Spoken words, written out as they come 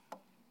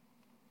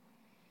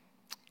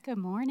Good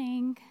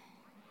morning.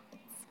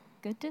 It's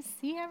good to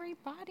see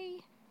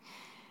everybody.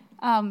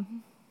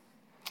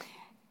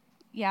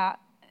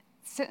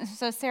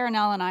 So Sarah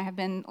Nell and I have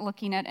been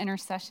looking at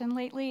intercession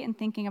lately and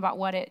thinking about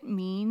what it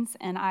means.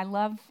 And I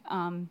love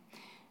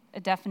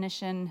a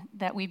definition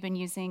that we've been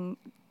using.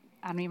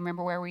 I don't even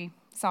remember where we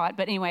saw it.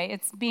 But anyway,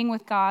 it's being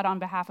with God on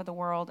behalf of the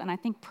world. And I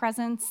think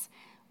presence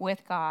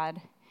with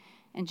God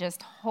and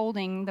just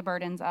holding the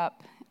burdens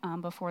up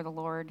before the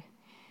Lord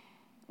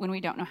when we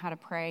don't know how to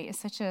pray is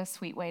such a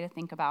sweet way to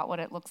think about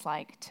what it looks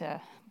like to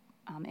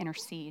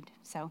intercede.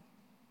 So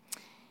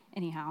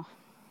anyhow,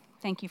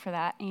 thank you for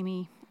that,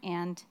 Amy.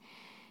 And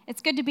it's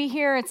good to be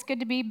here. It's good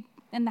to be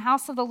in the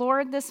house of the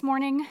Lord this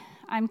morning.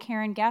 I'm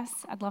Karen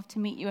Guess. I'd love to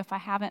meet you if I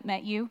haven't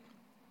met you.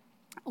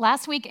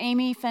 Last week,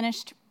 Amy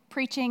finished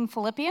preaching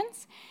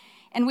Philippians,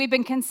 and we've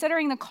been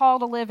considering the call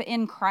to live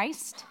in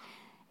Christ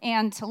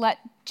and to let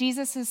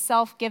Jesus'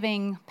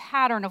 self-giving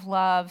pattern of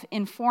love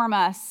inform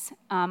us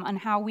on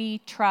how we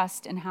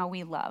trust and how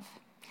we love.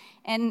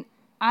 And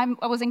I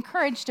was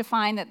encouraged to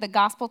find that the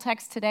gospel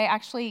text today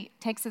actually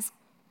takes us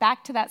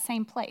back to that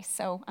same place.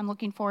 So I'm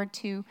looking forward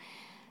to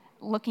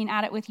looking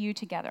at it with you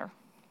together.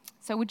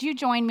 So would you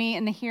join me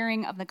in the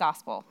hearing of the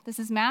gospel? This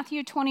is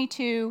Matthew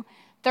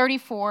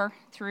 22:34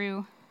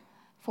 through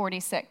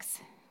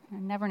 46. I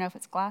never know if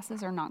it's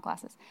glasses or not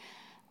glasses.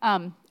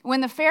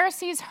 When the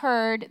Pharisees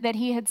heard that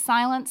he had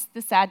silenced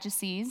the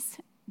Sadducees,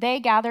 they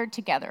gathered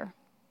together.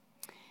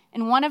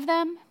 And one of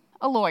them,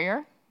 a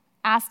lawyer,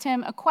 asked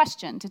him a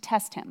question to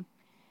test him.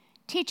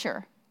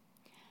 "Teacher,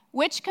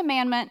 which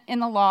commandment in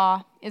the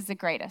law is the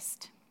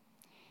greatest?"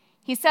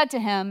 He said to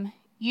him,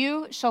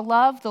 "You shall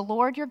love the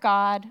Lord your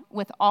God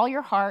with all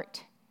your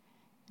heart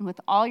and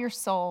with all your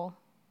soul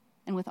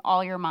and with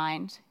all your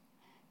mind.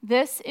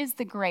 This is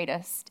the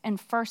greatest and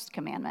first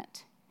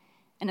commandment.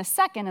 And a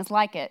second is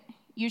like it.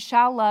 You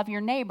shall love your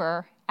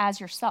neighbor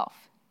as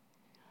yourself.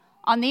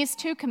 On these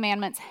two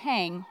commandments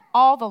hang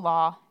all the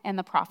law and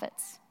the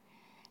prophets."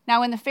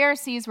 Now, when the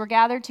Pharisees were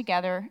gathered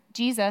together,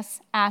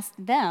 Jesus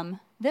asked them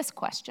this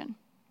question: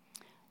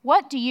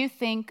 "What do you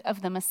think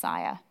of the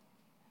Messiah?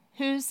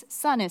 Whose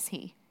son is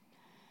he?"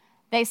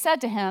 They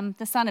said to him,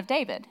 "The son of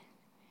David."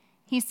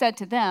 He said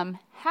to them,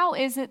 "How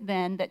is it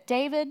then that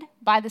David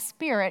by the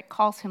Spirit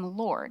calls him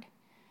Lord,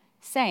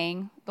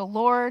 saying, 'The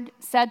Lord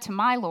said to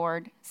my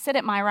Lord, sit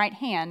at my right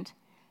hand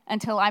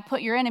until I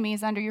put your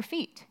enemies under your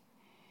feet'?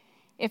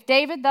 If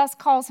David thus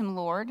calls him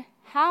Lord,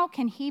 how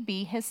can he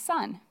be his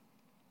son?"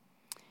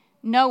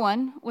 No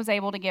one was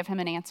able to give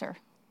him an answer,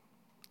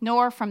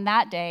 nor from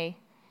that day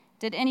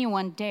did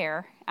anyone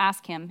dare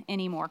ask him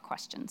any more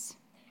questions.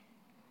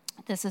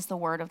 This is the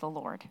word of the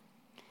Lord.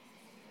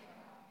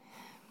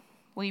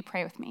 Will you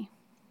pray with me?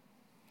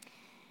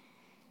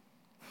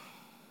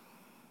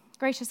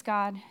 Gracious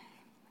God,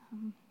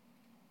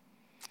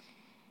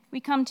 we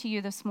come to you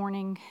this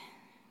morning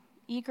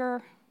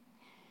eager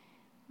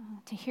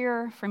to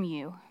hear from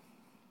you.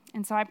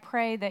 And so I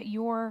pray that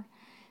your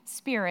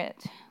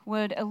Spirit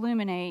would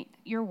illuminate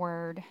your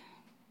word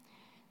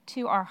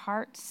to our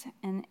hearts,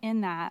 and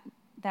in that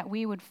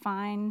we would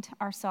find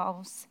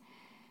ourselves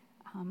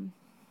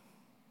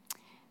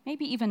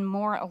maybe even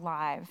more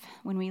alive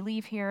when we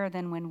leave here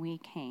than when we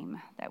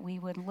came, that we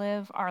would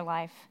live our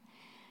life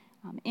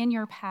in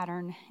your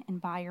pattern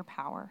and by your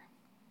power.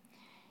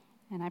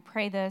 And I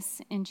pray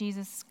this in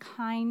Jesus'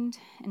 kind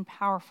and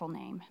powerful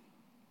name.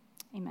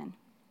 Amen.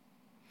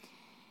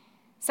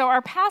 So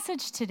our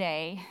passage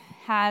today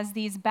has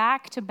these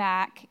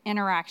back-to-back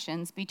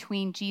interactions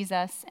between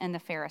Jesus and the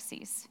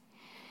Pharisees.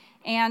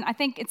 And I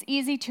think it's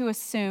easy to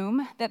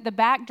assume that the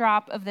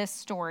backdrop of this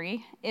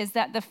story is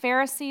that the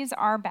Pharisees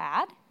are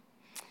bad,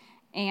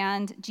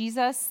 and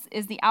Jesus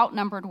is the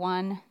outnumbered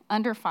one,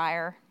 under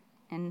fire,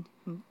 and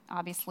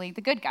obviously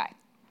the good guy.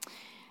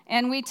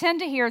 And we tend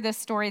to hear this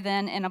story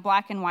then in a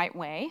black and white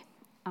way.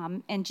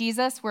 And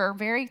Jesus, we're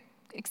very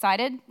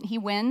excited. He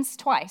wins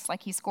twice,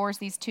 like he scores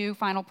these two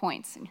final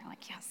points. And you're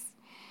like, yes.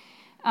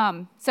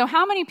 So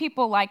how many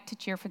people like to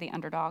cheer for the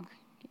underdog?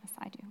 Yes,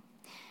 I do.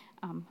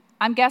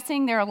 I'm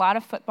guessing there are a lot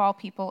of football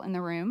people in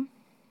the room.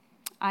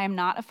 I am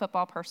not a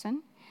football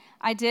person.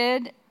 I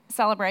did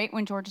celebrate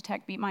when Georgia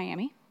Tech beat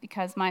Miami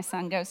because my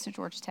son goes to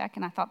Georgia Tech,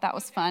 and I thought that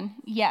was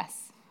fun.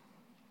 Yes.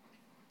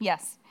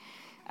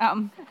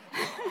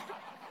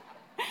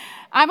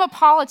 I'm a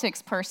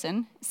politics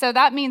person, so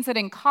that means that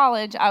in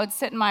college, I would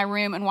sit in my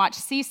room and watch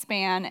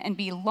C-SPAN and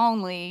be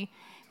lonely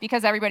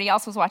because everybody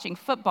else was watching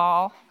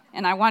football,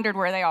 and I wondered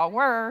where they all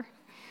were.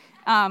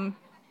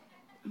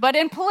 But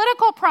in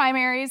political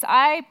primaries,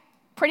 I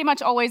pretty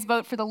much always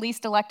vote for the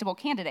least electable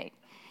candidate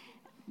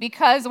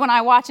because when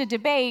I watch a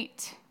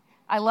debate,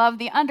 I love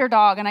the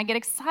underdog, and I get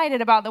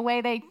excited about the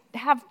way they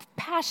have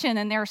passion,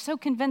 and they're so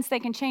convinced they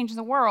can change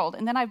the world,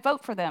 and then I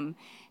vote for them,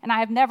 and I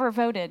have never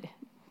voted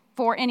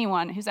for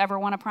anyone who's ever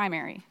won a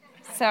primary.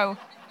 So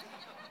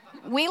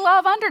we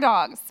love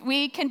underdogs.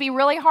 We can be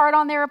really hard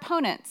on their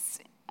opponents.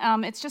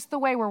 It's just the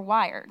way we're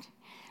wired.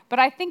 But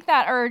I think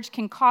that urge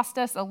can cost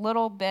us a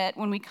little bit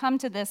when we come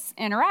to this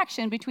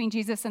interaction between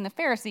Jesus and the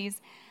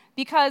Pharisees,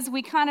 because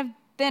we kind of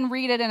then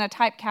read it in a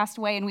typecast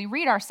way, and we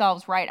read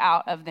ourselves right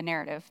out of the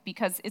narrative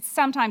because it's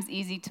sometimes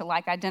easy to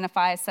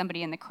identify as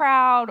somebody in the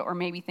crowd or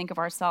maybe think of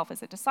ourselves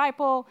as a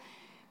disciple,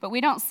 but we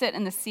don't sit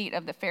in the seat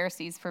of the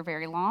Pharisees for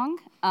very long,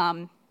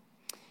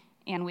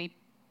 and we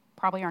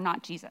probably are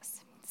not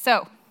Jesus.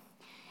 So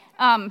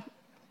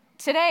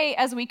today,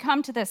 as we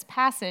come to this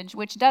passage,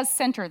 which does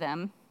center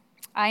them,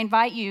 I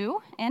invite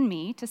you and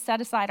me to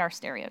set aside our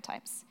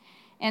stereotypes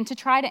and to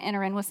try to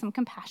enter in with some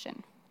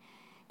compassion.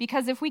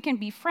 Because if we can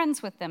be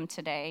friends with them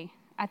today,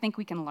 I think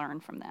we can learn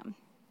from them.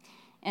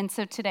 And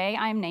so today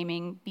I'm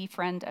naming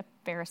Befriend a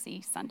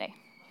Pharisee Sunday.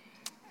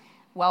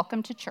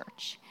 Welcome to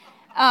church.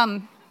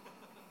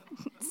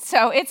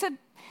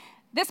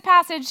 This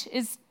passage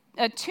is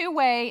a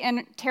two-way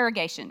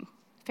interrogation.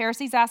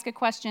 Pharisees ask a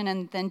question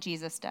and then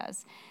Jesus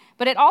does.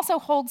 But it also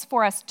holds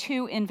for us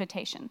two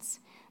invitations.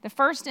 The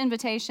first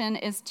invitation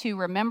is to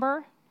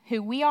remember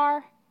who we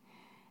are,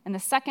 and the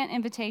second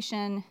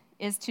invitation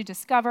is to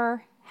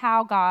discover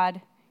how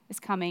God is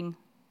coming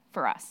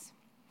for us.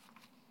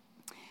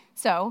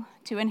 So,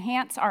 to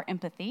enhance our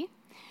empathy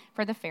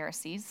for the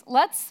Pharisees,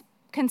 let's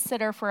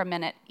consider for a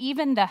minute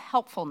even the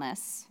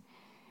helpfulness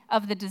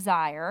of the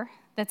desire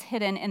that's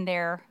hidden in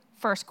their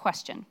first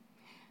question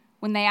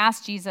when they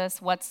ask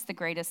Jesus, what's the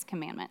greatest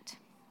commandment?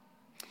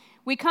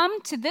 We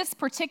come to this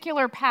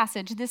particular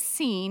passage, this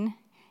scene,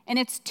 and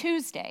it's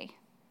Tuesday.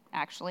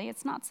 Actually,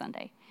 it's not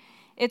Sunday.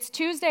 It's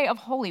Tuesday of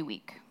Holy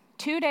Week.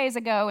 2 days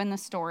ago in the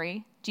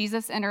story,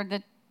 Jesus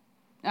entered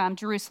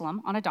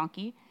Jerusalem on a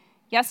donkey.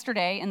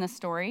 Yesterday in the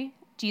story,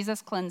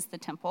 Jesus cleansed the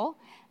temple.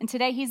 And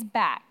today he's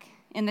back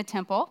in the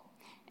temple,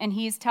 and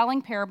he's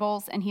telling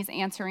parables, and he's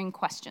answering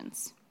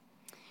questions.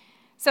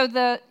 So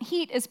the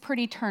heat is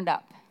pretty turned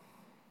up.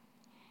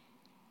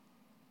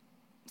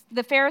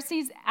 The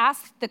Pharisees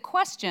ask the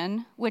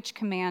question, which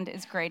command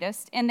is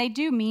greatest, and they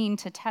do mean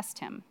to test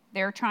him.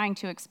 They're trying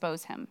to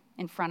expose him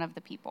in front of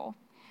the people.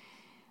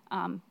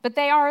 But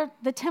they are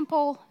the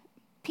temple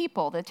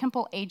people, the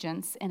temple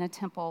agents in a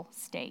temple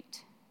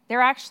state.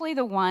 They're actually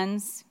the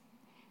ones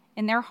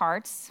in their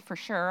hearts, for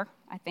sure,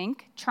 I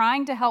think,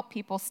 trying to help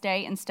people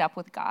stay in step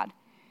with God,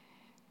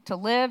 to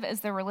live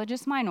as the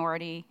religious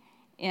minority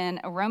in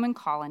a Roman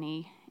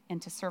colony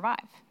and to survive.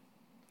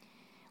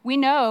 We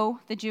know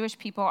the Jewish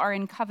people are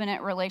in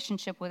covenant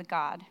relationship with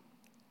God.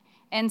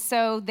 And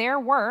so their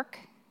work,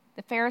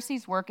 the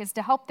Pharisees' work, is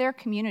to help their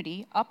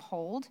community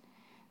uphold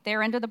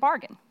their end of the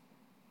bargain,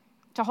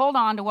 to hold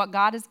on to what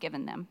God has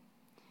given them,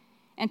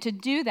 and to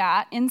do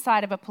that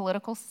inside of a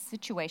political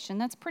situation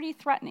that's pretty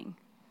threatening.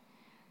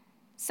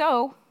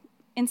 So,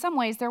 in some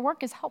ways, their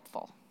work is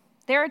helpful.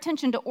 Their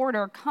attention to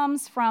order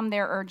comes from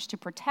their urge to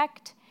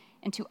protect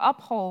and to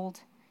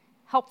uphold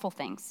helpful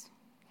things.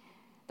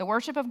 The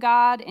worship of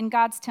God in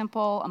God's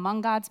temple,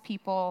 among God's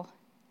people,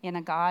 in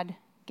a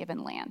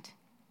God-given land,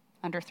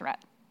 under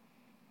threat.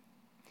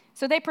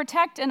 So they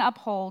protect and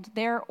uphold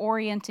their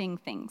orienting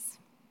things.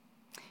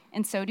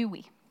 And so do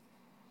we.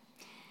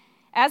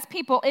 As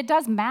people, it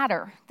does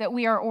matter that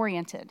we are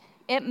oriented.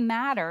 It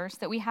matters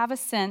that we have a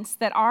sense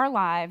that our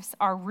lives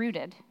are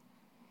rooted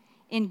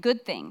in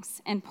good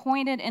things and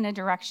pointed in a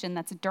direction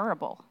that's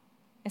durable,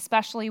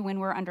 especially when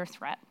we're under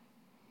threat.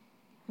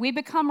 We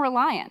become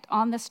reliant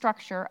on the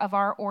structure of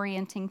our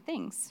orienting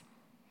things.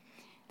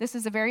 This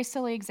is a very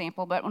silly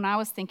example, but when I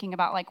was thinking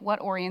about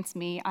what orients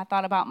me, I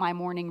thought about my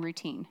morning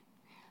routine.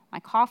 My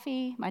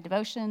coffee, my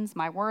devotions,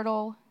 my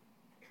Wordle,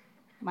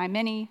 my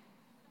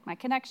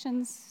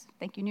connections.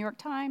 Thank you, New York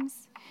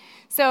Times.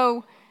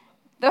 So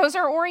those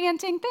are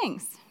orienting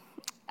things.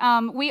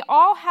 We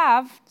all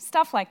have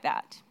stuff like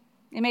that.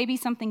 It may be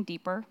something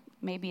deeper,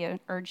 maybe an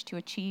urge to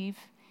achieve,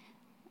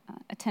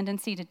 a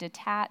tendency to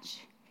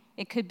detach.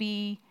 It could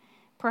be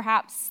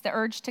perhaps the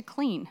urge to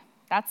clean.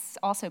 That's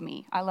also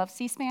me. I love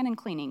C-SPAN and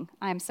cleaning.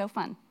 I am so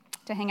fun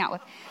to hang out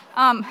with.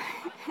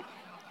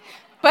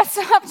 But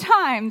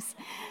sometimes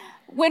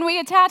when we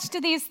attach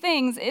to these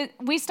things,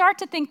 we start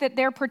to think that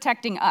they're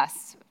protecting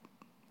us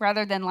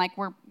rather than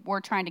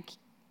we're trying to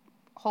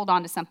hold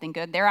on to something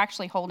good. They're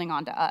actually holding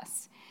on to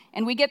us.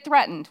 And we get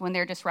threatened when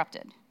they're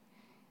disrupted.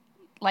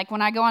 Like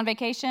when I go on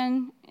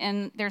vacation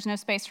and there's no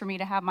space for me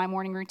to have my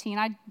morning routine,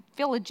 I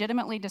feel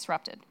legitimately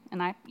disrupted.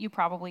 And you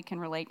probably can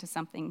relate to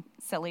something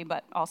silly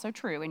but also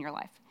true in your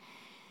life.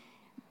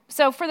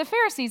 So for the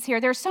Pharisees here,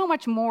 there's so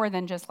much more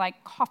than just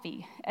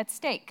coffee at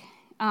stake.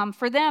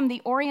 For them,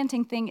 the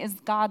orienting thing is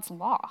God's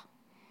law.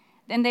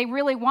 And they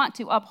really want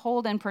to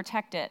uphold and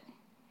protect it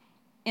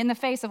in the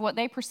face of what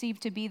they perceive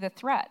to be the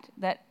threat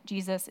that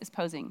Jesus is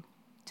posing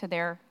to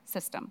their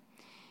system.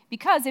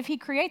 Because if he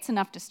creates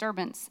enough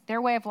disturbance,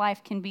 their way of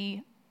life can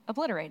be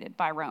obliterated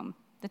by Rome.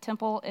 The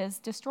temple is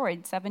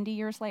destroyed 70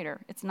 years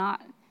later. It's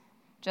not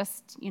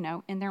just,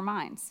 in their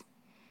minds.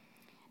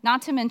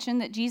 Not to mention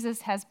that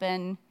Jesus has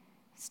been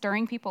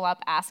stirring people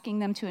up, asking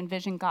them to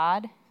envision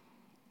God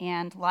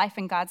and life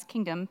in God's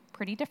kingdom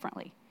pretty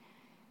differently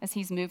as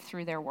he's moved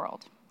through their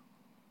world.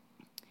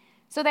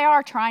 So they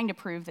are trying to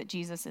prove that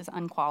Jesus is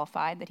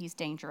unqualified, that he's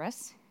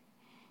dangerous.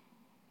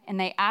 And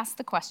they ask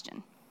the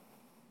question.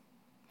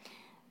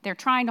 They're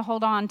trying to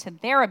hold on to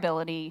their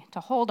ability to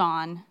hold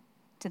on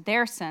to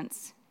their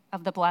sense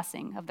of the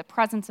blessing, of the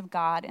presence of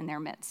God in their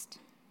midst.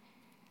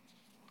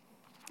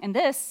 And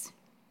this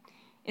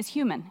is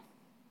human.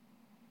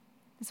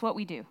 It's what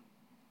we do.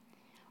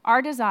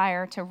 Our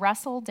desire to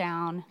wrestle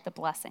down the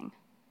blessing.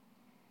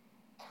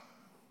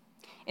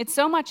 It's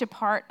so much a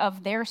part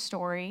of their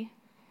story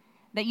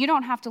that you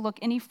don't have to look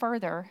any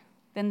further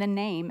than the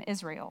name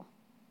Israel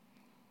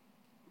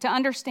to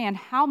understand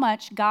how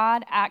much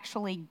God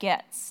actually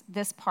gets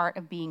this part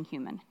of being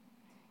human.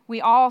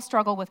 We all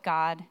struggle with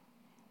God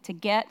to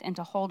get and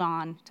to hold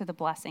on to the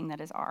blessing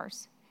that is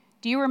ours.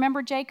 Do you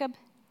remember Jacob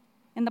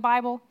in the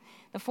Bible?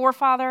 The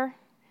forefather?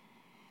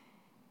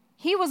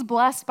 He was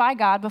blessed by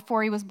God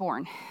before he was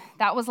born.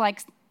 That was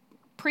like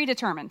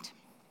predetermined,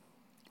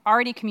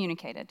 already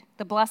communicated.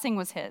 The blessing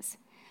was his.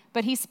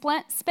 But he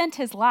spent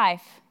his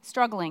life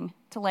struggling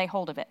to lay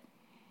hold of it.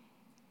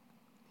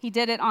 He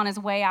did it on his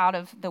way out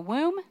of the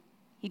womb.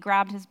 He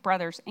grabbed his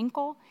brother's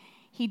ankle.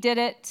 He did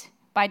it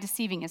by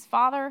deceiving his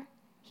father.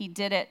 He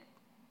did it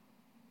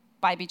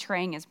by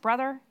betraying his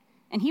brother.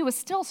 And he was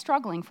still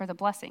struggling for the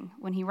blessing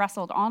when he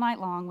wrestled all night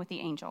long with the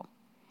angel.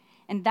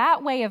 And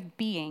that way of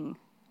being,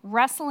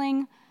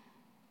 wrestling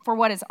for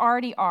what is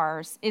already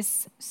ours,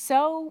 is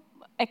so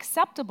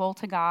acceptable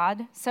to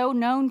God, so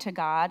known to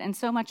God, and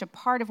so much a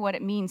part of what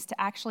it means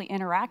to actually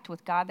interact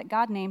with God that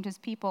God named his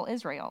people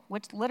Israel,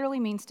 which literally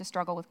means to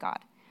struggle with God.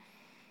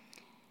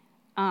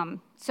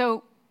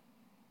 So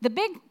the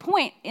big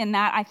point in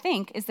that, I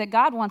think, is that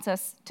God wants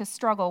us to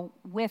struggle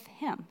with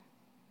him.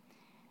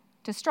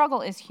 To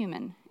struggle is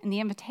human, and the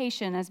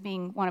invitation as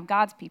being one of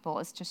God's people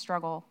is to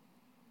struggle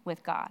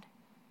with God.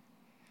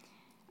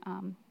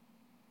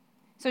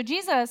 So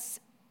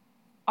Jesus,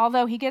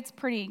 although he gets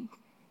pretty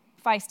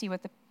feisty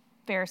with the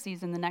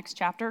Pharisees in the next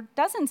chapter,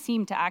 doesn't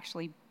seem to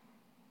actually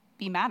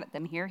be mad at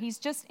them here. He's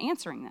just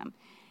answering them.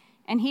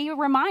 And he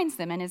reminds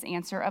them in his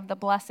answer of the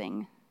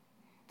blessing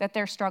that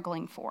they're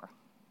struggling for,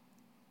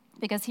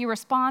 because he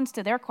responds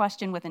to their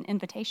question with an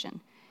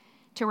invitation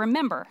to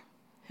remember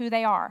who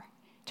they are,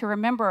 to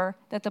remember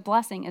that the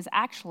blessing is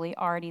actually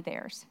already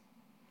theirs.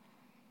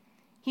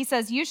 He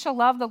says, "You shall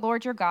love the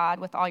Lord your God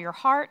with all your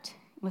heart,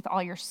 with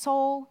all your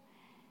soul,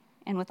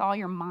 and with all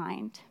your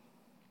mind."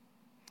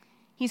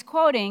 He's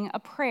quoting a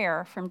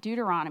prayer from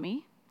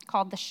Deuteronomy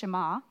called the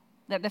Shema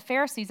that the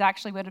Pharisees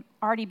actually would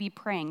already be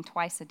praying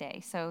twice a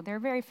day, so they're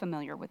very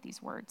familiar with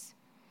these words.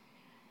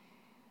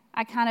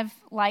 I kind of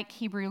like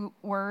Hebrew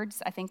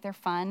words. I think they're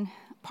fun,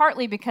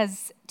 partly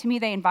because to me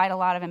they invite a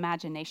lot of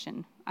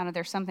imagination. I know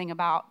there's something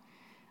about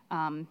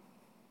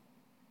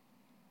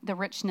the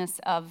richness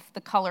of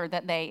the color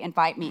that they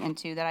invite me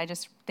into that I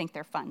just think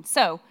they're fun.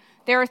 So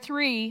there are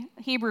 3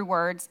 Hebrew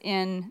words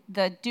in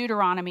the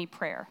Deuteronomy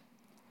prayer: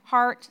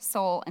 heart,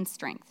 soul, and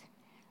strength.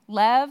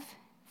 Lev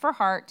for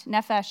heart,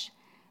 nephesh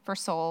for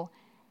soul,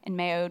 and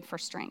meod for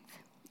strength.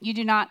 You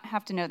do not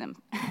have to know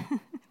them,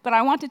 but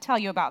I want to tell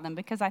you about them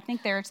because I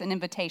think there's an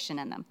invitation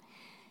in them.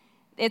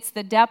 It's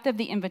the depth of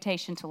the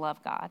invitation to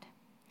love God.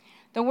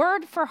 The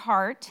word for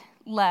heart,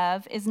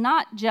 lev, is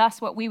not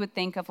just what we would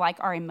think of like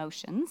our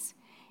emotions.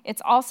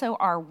 It's also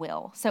our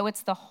will. So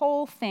it's the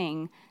whole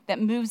thing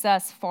that moves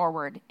us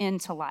forward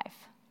into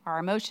life, our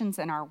emotions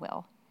and our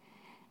will.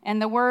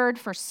 And the word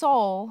for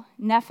soul,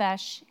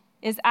 nephesh,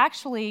 is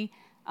actually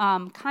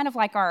kind of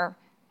like our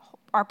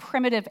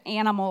primitive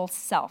animal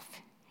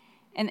self.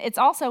 And it's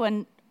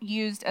also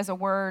used as a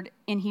word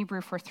in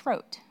Hebrew for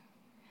throat.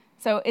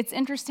 So it's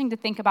interesting to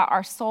think about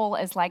our soul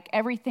as like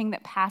everything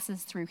that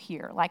passes through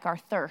here, like our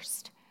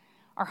thirst,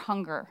 our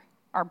hunger,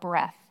 our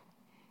breath,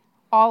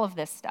 all of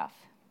this stuff.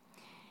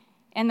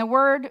 And the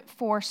word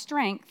for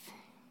strength,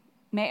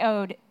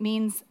 meod,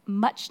 means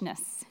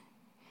muchness.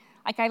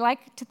 Like I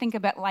like to think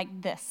of it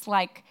like this,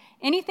 like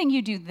anything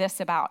you do this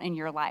about in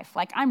your life,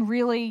 like I'm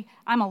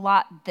a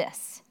lot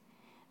this.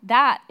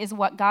 That is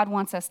what God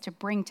wants us to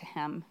bring to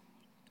him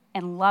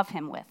and love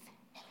him with.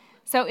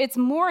 So it's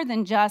more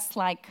than just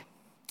like,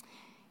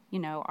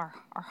 our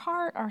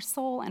heart, our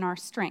soul, and our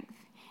strength.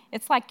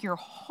 It's like your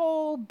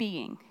whole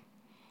being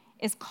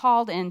is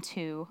called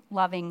into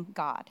loving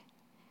God.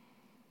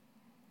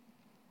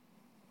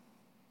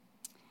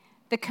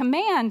 The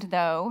command,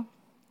 though,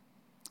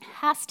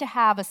 has to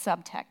have a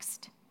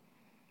subtext,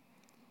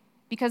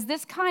 because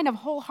this kind of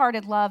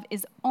wholehearted love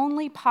is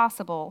only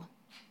possible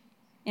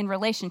in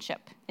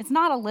relationship. It's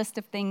not a list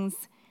of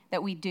things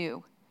that we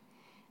do.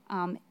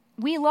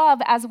 We love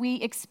as we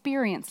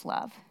experience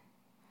love.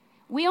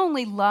 We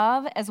only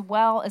love as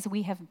well as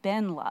we have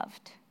been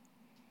loved.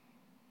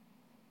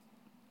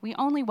 We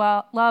only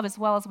love as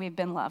well as we have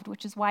been loved,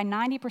 which is why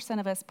 90%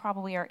 of us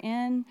probably are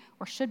in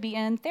or should be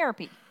in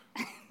therapy,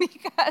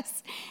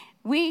 because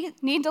we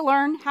need to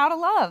learn how to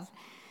love.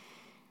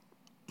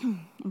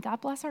 And God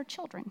bless our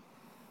children.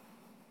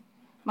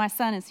 My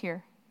son is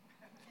here.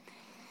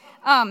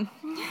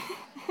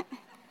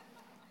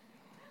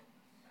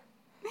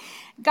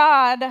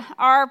 God,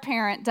 our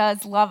parent,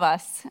 does love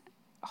us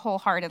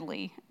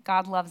wholeheartedly.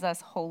 God loves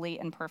us wholly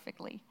and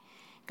perfectly.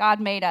 God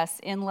made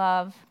us in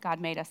love, God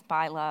made us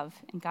by love,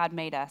 and God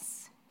made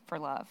us for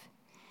love.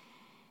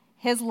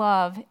 His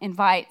love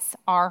invites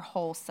our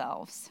whole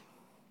selves.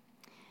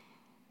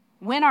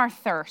 When our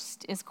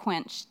thirst is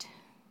quenched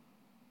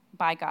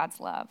by God's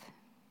love,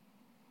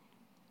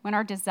 when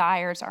our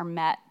desires are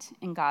met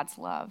in God's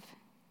love,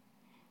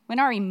 when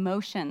our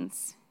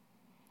emotions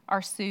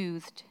are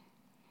soothed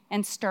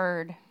and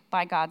stirred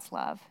by God's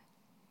love,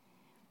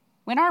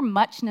 when our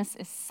muchness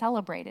is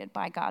celebrated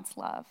by God's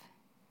love,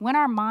 when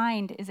our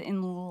mind is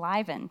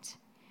enlivened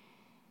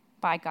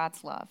by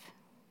God's love,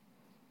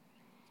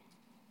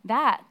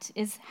 that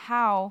is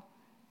how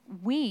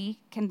we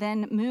can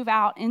then move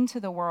out into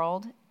the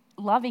world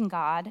loving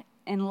God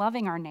and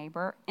loving our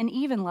neighbor and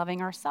even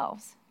loving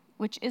ourselves,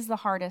 which is the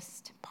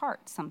hardest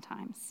part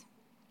sometimes.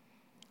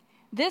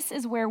 This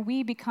is where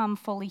we become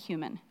fully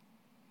human,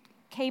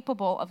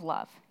 capable of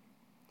love,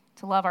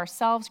 to love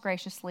ourselves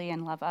graciously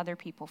and love other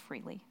people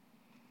freely.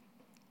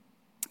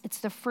 It's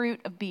the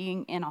fruit of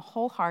being in a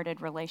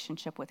wholehearted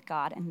relationship with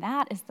God, and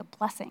that is the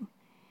blessing.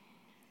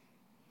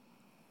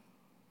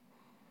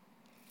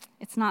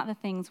 It's not the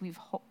things we've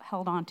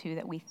held on to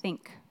that we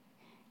think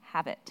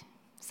have it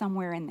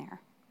somewhere in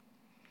there.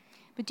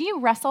 But do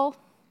you wrestle?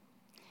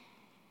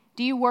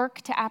 Do you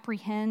work to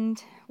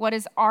apprehend what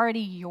is already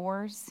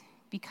yours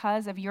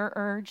because of your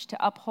urge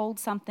to uphold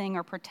something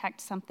or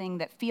protect something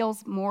that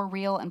feels more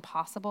real and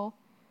possible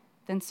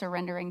than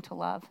surrendering to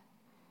love?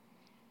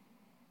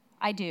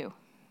 I do.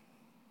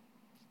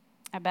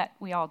 I bet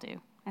we all do.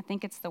 I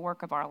think it's the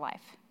work of our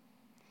life.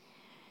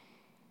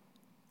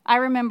 I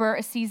remember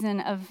a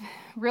season of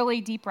really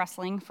deep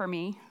wrestling for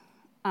me.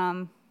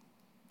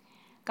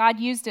 God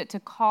used it to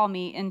call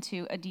me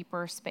into a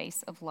deeper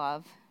space of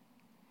love.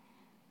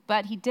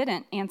 But he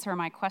didn't answer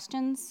my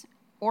questions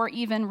or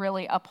even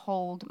really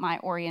uphold my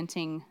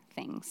orienting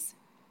things.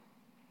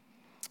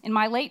 In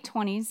my late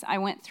 20s, I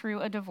went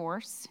through a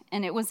divorce,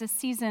 and it was a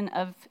season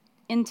of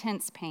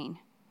intense pain,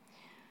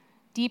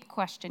 deep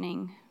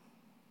questioning,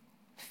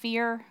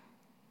 fear,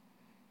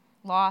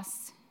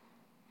 loss.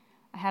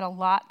 I had a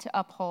lot to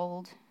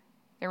uphold.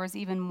 There was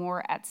even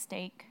more at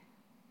stake.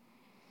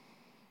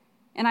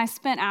 And I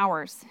spent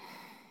hours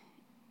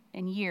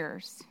and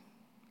years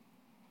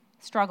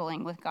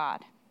struggling with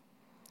God,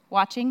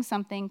 watching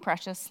something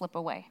precious slip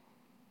away,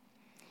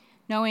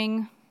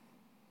 knowing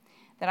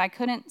that I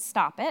couldn't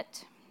stop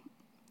it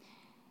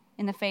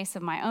in the face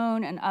of my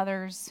own and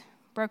others'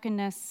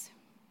 brokenness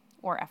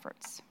or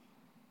efforts.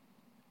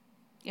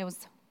 It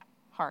was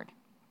hard.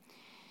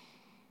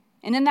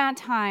 And in that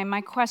time,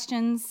 my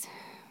questions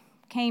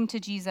came to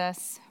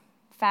Jesus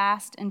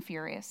fast and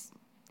furious.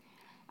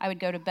 I would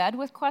go to bed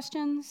with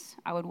questions.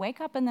 I would wake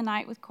up in the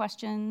night with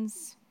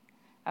questions.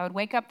 I would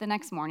wake up the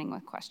next morning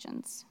with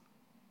questions.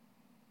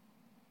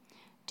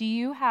 Do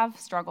you have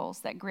struggles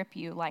that grip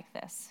you like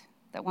this,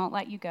 that won't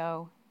let you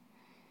go,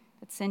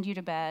 that send you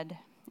to bed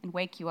and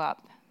wake you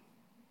up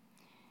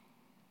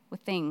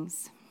with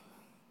things?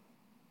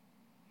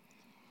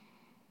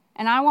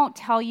 And I won't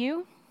tell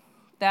you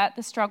that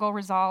the struggle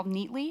resolved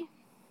neatly,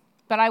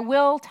 but I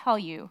will tell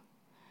you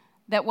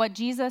that what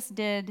Jesus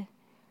did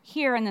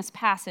here in this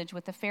passage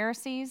with the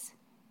Pharisees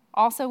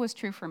also was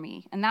true for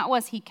me, and that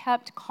was he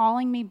kept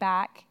calling me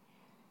back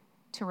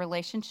to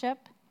relationship,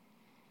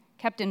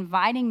 kept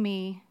inviting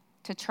me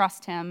to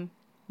trust him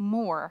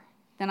more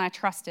than I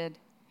trusted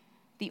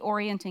the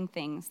orienting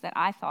things that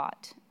I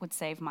thought would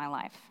save my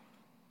life.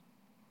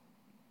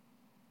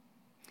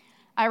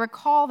 I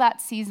recall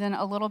that season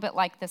a little bit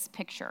like this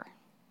picture.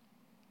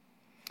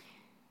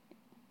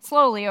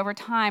 Slowly, over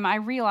time, I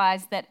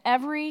realized that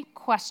every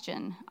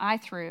question I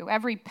threw,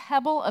 every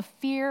pebble of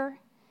fear,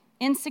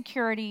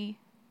 insecurity,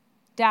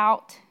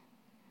 doubt,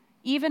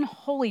 even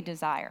holy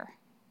desire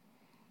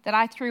that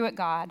I threw at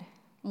God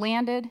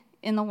landed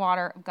in the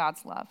water of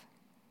God's love.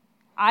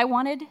 I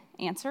wanted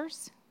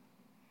answers,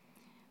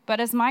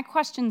 but as my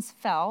questions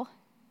fell,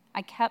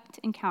 I kept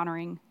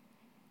encountering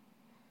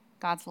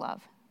God's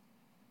love.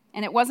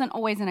 And it wasn't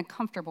always in a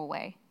comfortable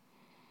way,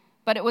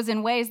 but it was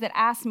in ways that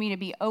asked me to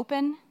be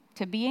open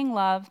to being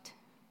loved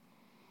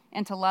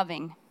and to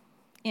loving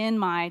in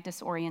my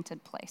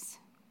disoriented place.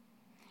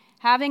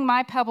 Having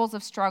my pebbles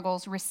of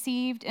struggles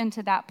received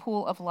into that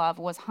pool of love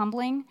was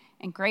humbling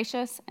and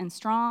gracious and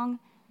strong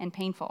and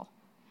painful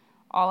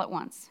all at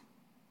once.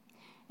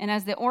 And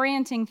as the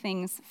orienting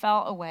things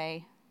fell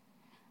away,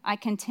 I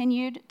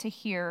continued to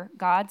hear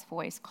God's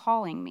voice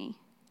calling me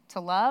to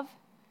love,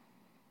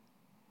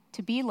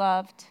 to be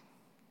loved,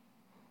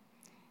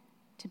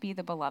 to be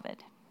the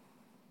beloved.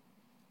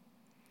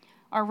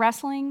 Our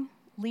wrestling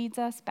leads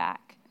us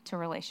back to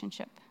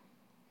relationship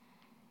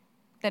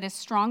that is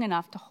strong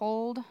enough to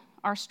hold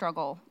our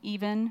struggle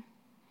even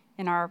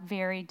in our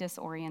very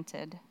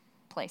disoriented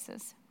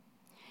places.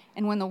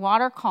 And when the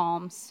water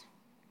calms,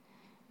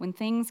 when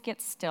things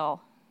get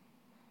still,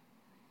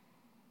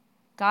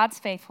 God's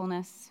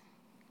faithfulness,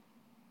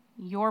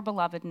 your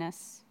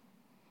belovedness,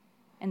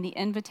 and the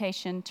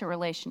invitation to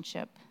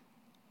relationship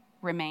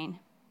remain.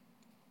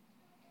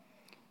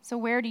 So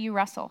where do you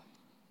wrestle?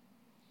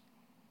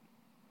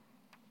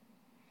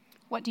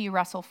 What do you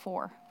wrestle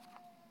for?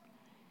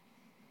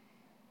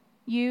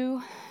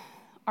 You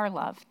are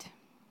loved,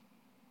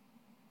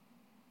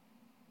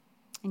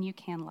 and you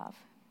can love.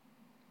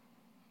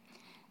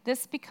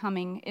 This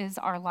becoming is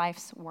our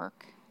life's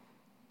work,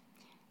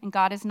 and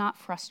God is not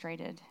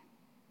frustrated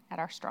at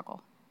our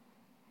struggle.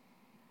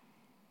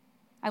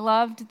 I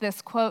loved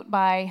this quote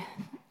by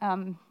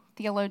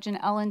theologian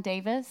Ellen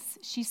Davis.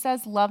 She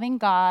says, loving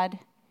God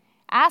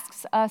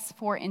asks us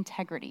for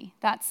integrity,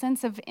 that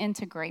sense of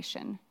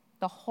integration,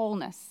 the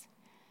wholeness.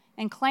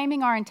 And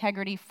claiming our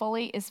integrity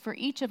fully is for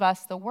each of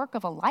us the work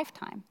of a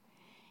lifetime.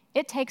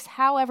 It takes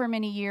however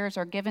many years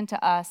are given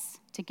to us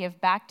to give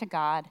back to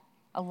God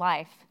a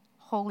life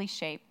wholly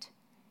shaped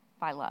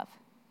by love.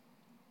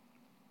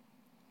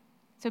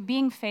 So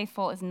being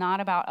faithful is not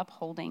about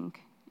upholding,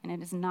 and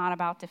it is not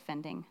about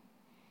defending,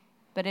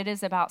 but it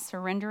is about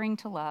surrendering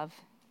to love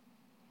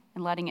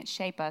and letting it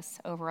shape us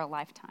over a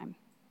lifetime.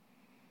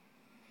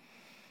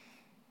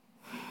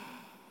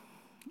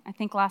 I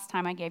think last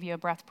time I gave you a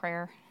breath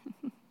prayer.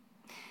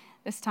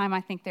 This time I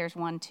think there's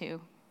one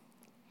too.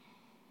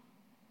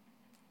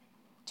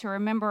 To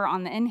remember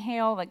on the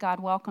inhale that God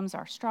welcomes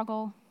our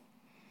struggle,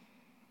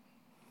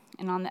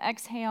 and on the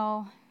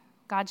exhale,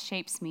 God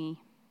shapes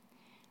me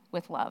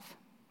with love.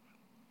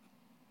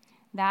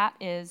 That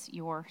is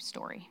your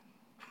story.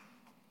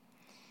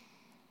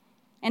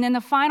 And in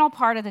the final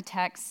part of the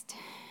text,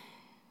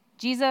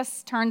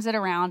 Jesus turns it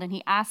around and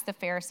he asks the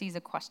Pharisees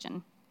a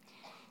question.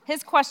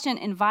 His question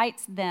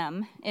invites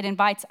them, it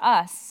invites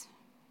us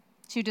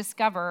to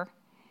discover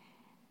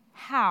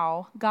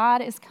how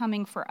God is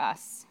coming for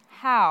us,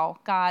 how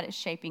God is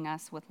shaping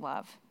us with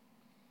love.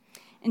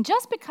 And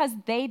just because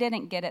they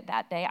didn't get it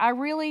that day, I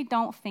really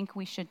don't think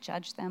we should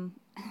judge them.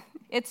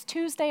 It's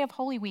Tuesday of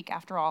Holy Week,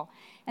 after all,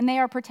 and they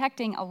are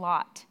protecting a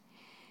lot.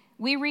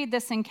 We read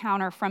this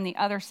encounter from the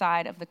other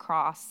side of the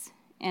cross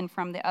and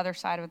from the other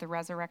side of the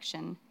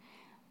resurrection.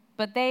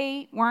 But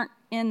they weren't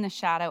in the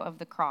shadow of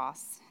the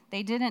cross.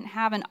 They didn't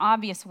have an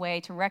obvious way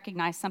to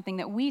recognize something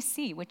that we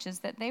see, which is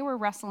that they were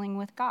wrestling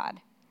with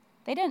God.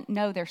 They didn't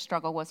know their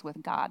struggle was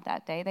with God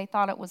that day. They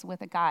thought it was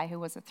with a guy who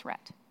was a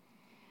threat.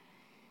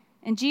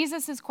 And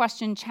Jesus'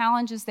 question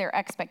challenges their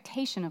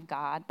expectation of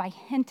God by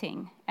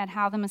hinting at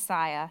how the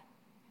Messiah,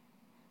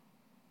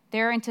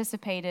 their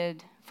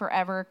anticipated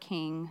forever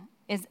king,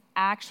 is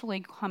actually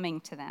coming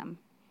to them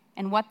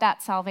and what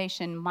that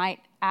salvation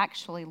might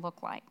actually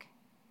look like.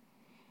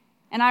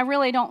 And I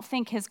really don't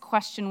think his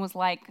question was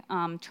like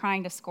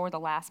trying to score the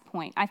last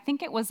point. I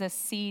think it was a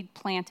seed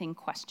planting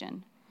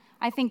question.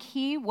 I think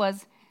he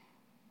was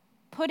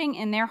putting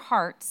in their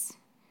hearts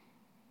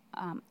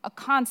a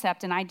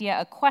concept, an idea,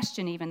 a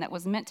question even that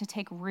was meant to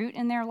take root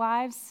in their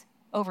lives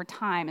over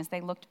time as they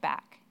looked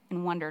back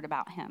and wondered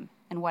about him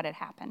and what had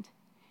happened.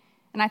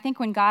 And I think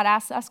when God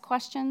asks us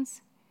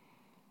questions,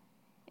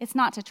 it's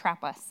not to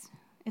trap us.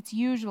 It's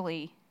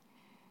usually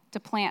to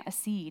plant a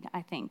seed,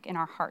 I think, in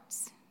our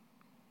hearts.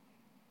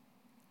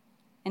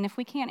 And if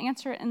we can't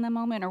answer it in the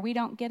moment or we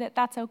don't get it,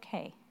 that's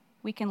okay.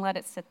 We can let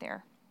it sit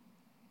there.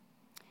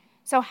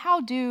 So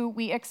how do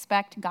we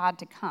expect God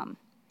to come?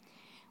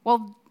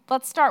 Well,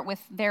 let's start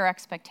with their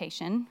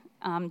expectation.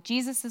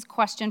 Jesus'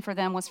 question for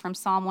them was from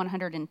Psalm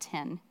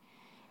 110.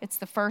 It's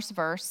the first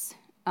verse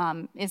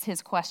is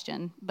his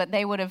question, but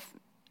they would have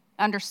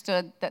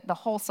understood that the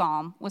whole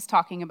psalm was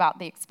talking about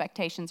the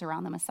expectations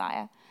around the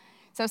Messiah.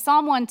 So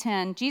Psalm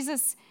 110,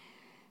 Jesus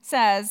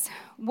says,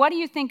 "What do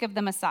you think of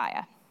the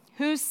Messiah?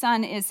 Whose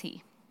son is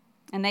he?"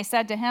 And they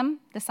said to him,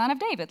 "The son of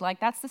David." Like,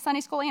 that's the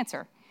Sunday school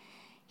answer.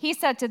 He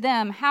said to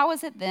them, "How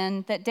is it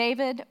then that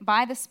David,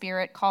 by the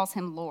Spirit, calls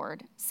him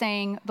Lord,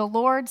 saying, 'The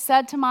Lord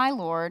said to my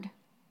Lord,'"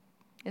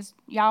 as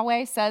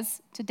Yahweh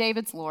says to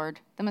David's Lord,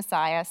 the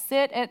Messiah,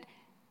 "sit at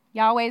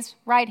Yahweh's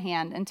right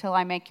hand until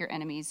I make your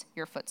enemies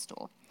your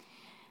footstool."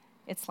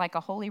 It's like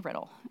a holy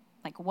riddle.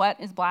 Like, what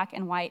is black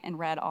and white and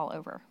red all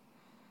over?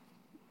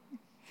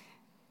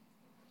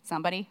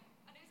 Somebody?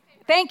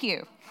 Thank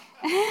you.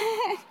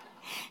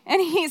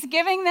 And he's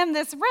giving them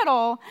this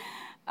riddle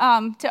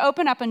to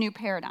open up a new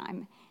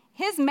paradigm.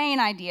 His main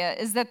idea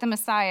is that the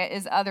Messiah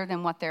is other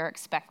than what they're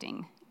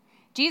expecting.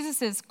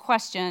 Jesus'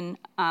 question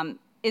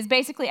is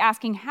basically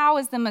asking, how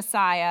is the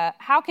Messiah,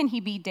 how can he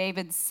be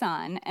David's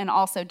son and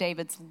also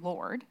David's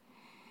Lord?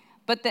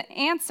 But the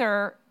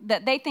answer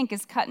that they think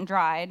is cut and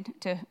dried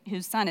to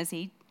whose son is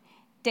he,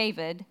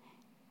 David,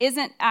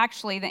 isn't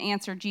actually the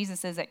answer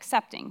Jesus is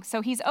accepting.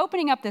 So he's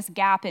opening up this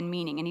gap in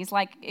meaning, and he's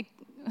like,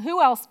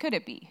 who else could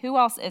it be? Who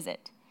else is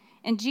it?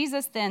 And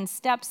Jesus then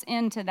steps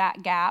into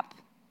that gap,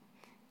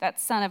 that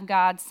Son of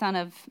God, Son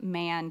of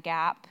Man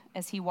gap,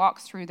 as he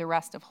walks through the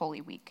rest of Holy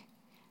Week.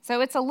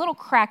 So it's a little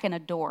crack in a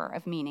door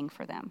of meaning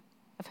for them,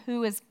 of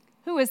who is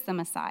the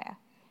Messiah.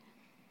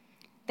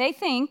 They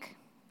think,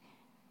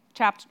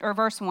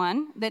 verse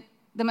 1, that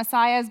the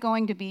Messiah is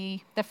going to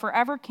be the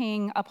forever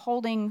king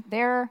upholding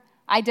their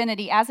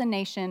identity as a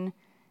nation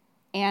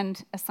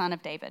and a son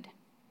of David.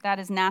 That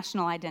is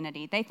national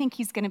identity. They think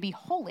he's going to be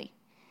holy.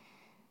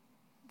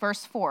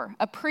 Verse 4,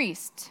 a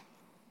priest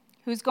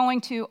who's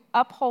going to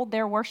uphold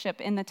their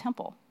worship in the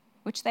temple.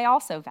 which they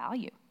also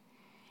value.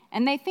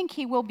 And they think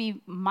he will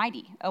be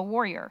mighty, a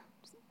warrior,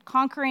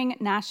 conquering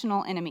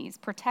national enemies,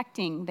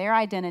 protecting their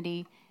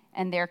identity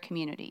and their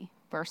community.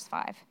 Verse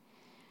 5.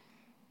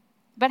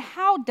 But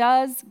how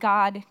does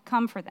God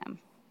come for them?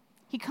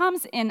 He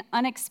comes in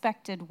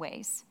unexpected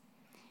ways.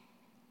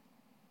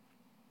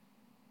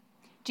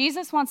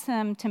 Jesus wants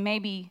them to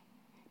maybe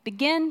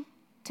begin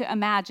to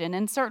imagine,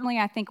 and certainly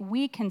I think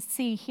we can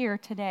see here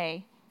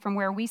today from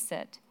where we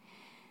sit,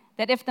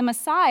 that if the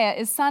Messiah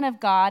is Son of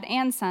God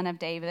and Son of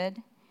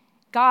David,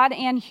 God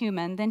and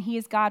human, then he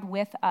is God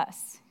with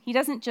us. He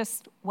doesn't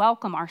just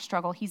welcome our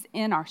struggle, he's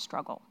in our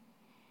struggle.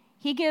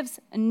 He gives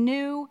a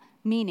new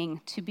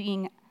meaning to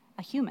being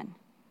a human.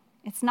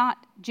 It's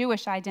not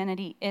Jewish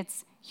identity,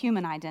 it's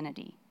human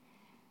identity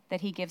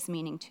that he gives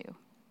meaning to.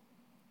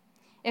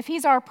 If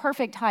he's our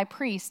perfect high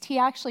priest, he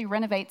actually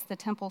renovates the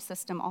temple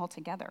system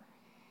altogether.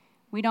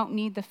 We don't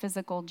need the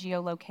physical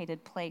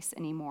geolocated place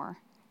anymore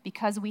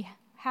because we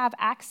have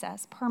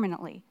access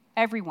permanently,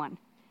 everyone,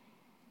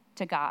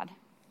 to God.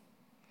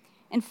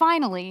 And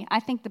finally, I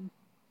think the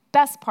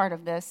best part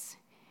of this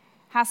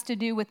has to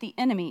do with the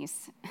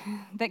enemies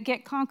that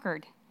get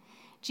conquered.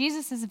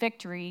 Jesus'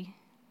 victory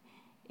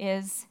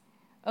is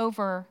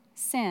over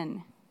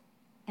sin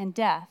and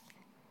death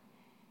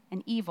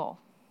and evil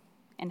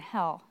and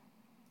hell.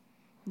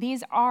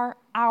 These are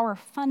our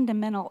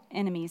fundamental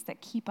enemies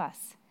that keep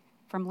us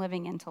from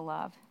living into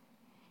love.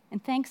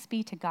 And thanks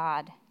be to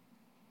God,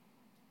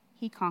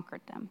 he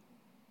conquered them.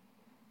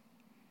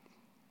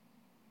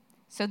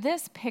 So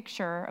this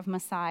picture of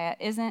Messiah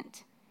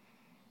isn't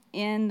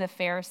in the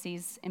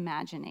Pharisees'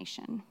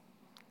 imagination.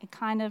 It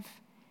kind of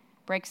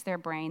breaks their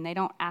brain. They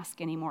don't ask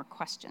any more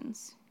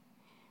questions.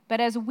 But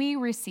as we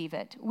receive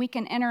it, we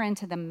can enter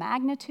into the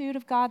magnitude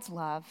of God's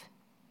love,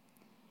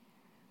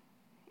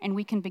 and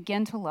we can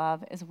begin to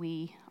love as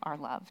we are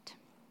loved.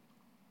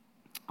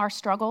 Our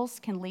struggles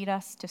can lead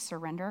us to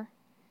surrender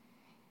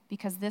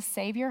because this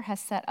Savior has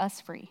set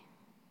us free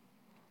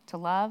to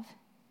love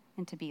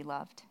and to be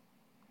loved.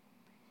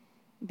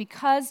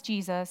 Because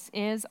Jesus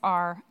is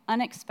our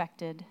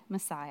unexpected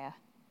Messiah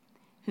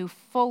who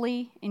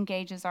fully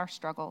engages our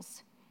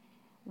struggles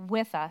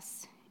with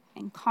us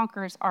and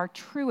conquers our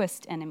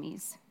truest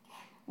enemies,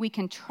 we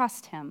can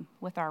trust him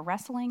with our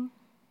wrestling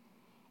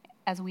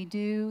as we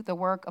do the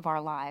work of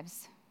our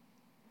lives,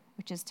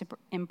 which is to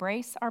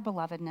embrace our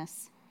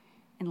belovedness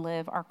and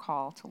live our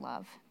call to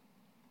love.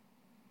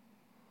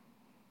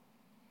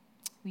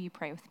 Will you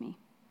pray with me?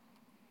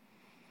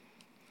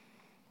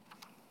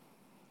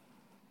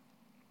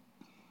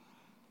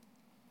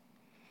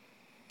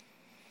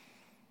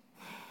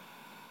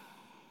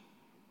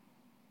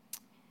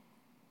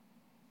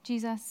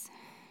 Jesus,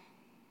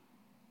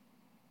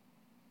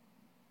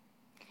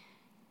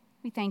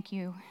 we thank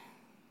you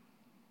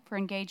for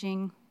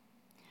engaging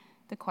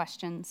the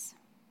questions.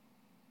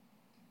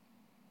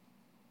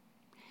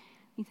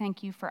 We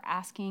thank you for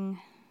asking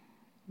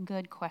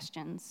good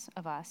questions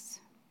of us.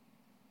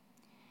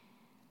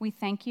 We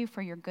thank you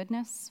for your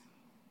goodness,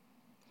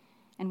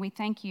 and we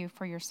thank you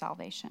for your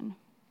salvation.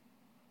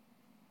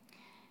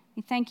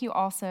 We thank you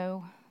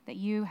also that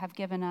you have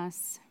given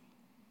us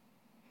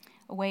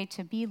a way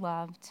to be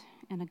loved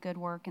and a good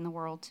work in the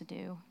world to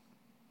do.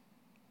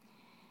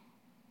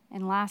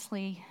 And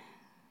lastly,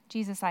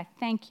 Jesus, I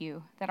thank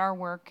you that our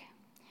work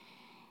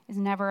is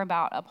never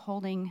about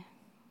upholding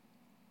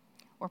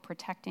or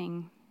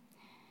protecting,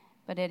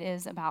 but it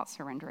is about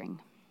surrendering.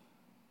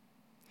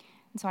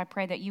 And so I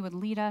pray that you would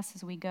lead us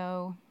as we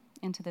go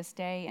into this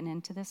day and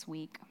into this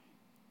week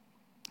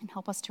and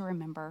help us to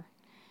remember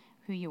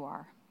who you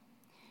are.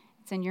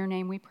 It's in your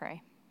name we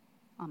pray.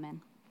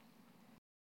 Amen.